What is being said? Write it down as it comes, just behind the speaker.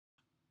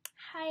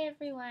Hi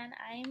everyone,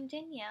 I'm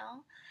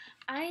Danielle.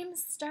 I'm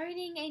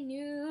starting a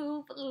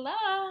new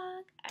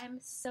vlog.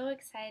 I'm so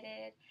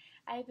excited.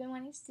 I've been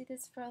wanting to do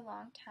this for a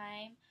long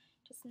time,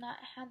 just not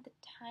had the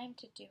time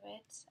to do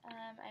it.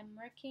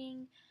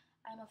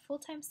 I'm a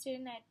full-time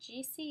student at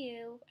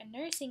GCU, a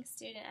nursing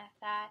student at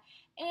that,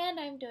 and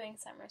I'm doing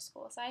summer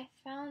school. So I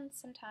found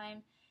some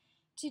time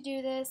to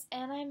do this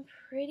and I'm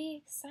pretty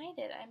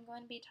excited. I'm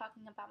going to be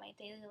talking about my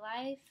daily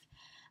life.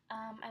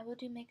 I will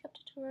do makeup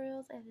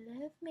tutorials. I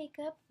love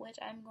makeup, which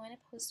I'm going to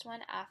post one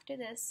after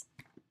this.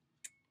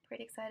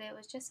 Pretty excited. It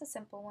was just a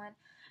simple one.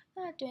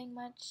 Not doing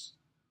much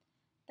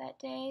that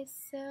day,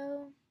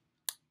 so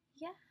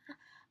yeah.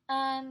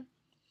 I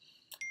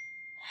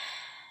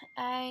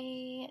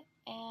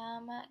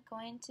am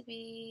going to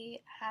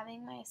be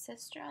having my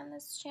sister on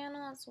this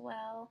channel as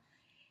well,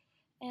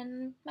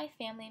 and my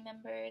family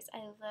members.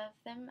 I love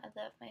them. I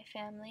love my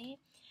family.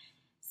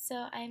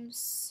 So I'm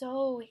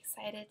so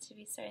excited to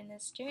be starting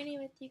this journey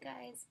with you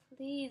guys.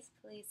 Please,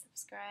 please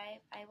subscribe.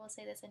 I will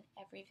say this in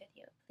every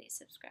video. Please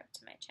subscribe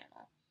to my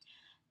channel.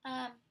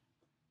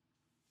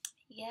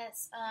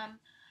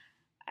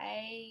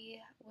 I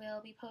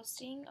will be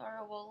posting,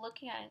 or will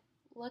look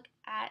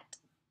at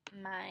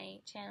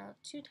my channel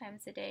 2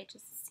 times a day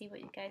just to see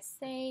what you guys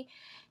say.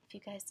 If you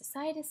guys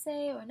decide to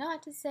say or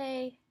not to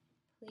say,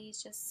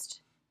 please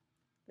just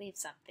leave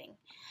something.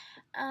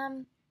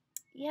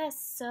 Yes,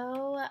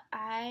 so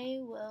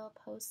I will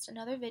post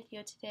another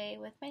video today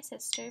with my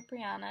sister,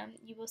 Brianna.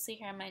 You will see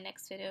her in my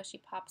next video. She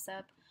pops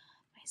up.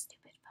 My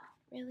stupid phone,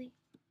 really?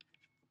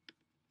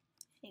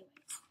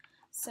 Anyways,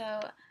 so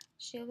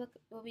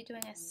we'll be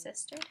doing a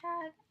sister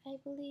tag, I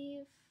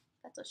believe.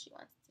 That's what she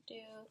wants to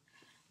do.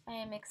 I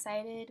am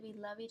excited. We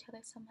love each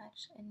other so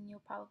much, and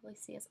you'll probably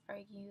see us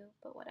argue,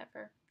 but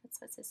whatever. That's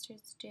what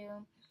sisters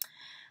do.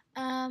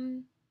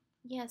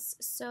 Yes,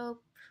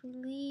 so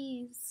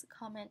please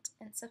comment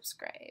and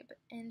subscribe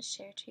and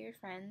share to your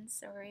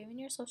friends or even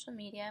your social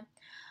media.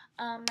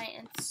 My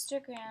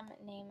Instagram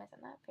name is,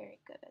 I'm not very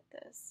good at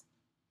this.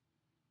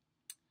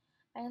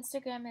 My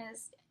Instagram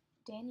is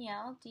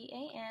Danielle,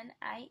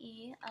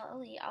 DANIELLE.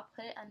 I'll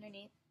put it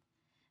underneath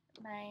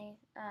my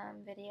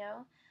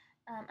video,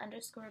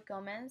 _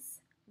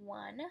 Gomez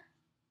 1.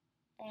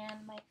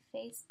 And my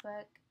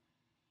Facebook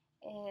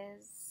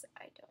is,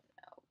 I don't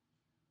know,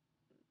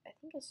 I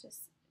think it's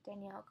just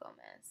Danielle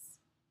Gomez.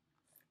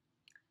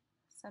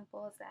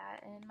 Simple as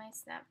that. And my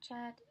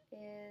Snapchat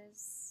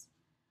is,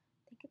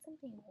 I think it's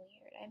something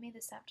weird. I made the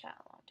Snapchat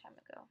a long time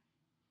ago.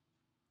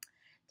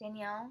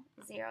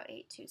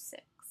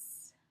 Danielle0826.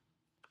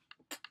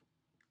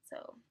 So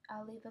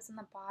I'll leave those on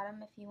the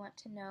bottom if you want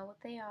to know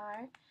what they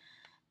are.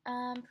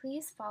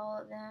 Please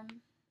follow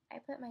them. I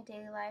put my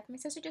daily life. My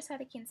sister just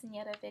had a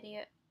quinceañera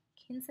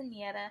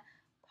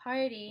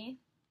party,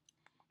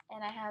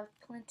 and I have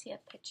plenty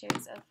of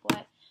pictures of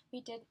what we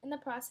did in the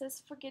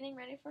process for getting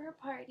ready for her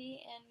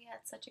party, and we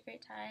had such a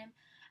great time.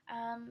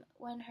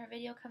 When her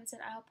video comes in,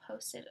 I'll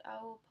post it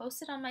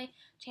on my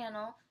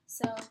channel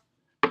so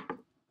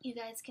you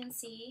guys can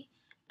see.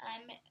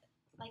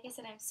 Like I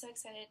said, I'm so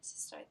excited to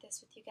start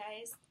this with you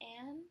guys,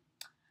 and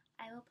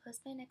I will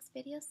post my next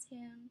video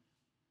soon.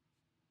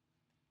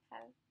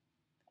 Have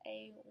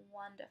a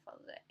wonderful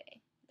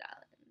day.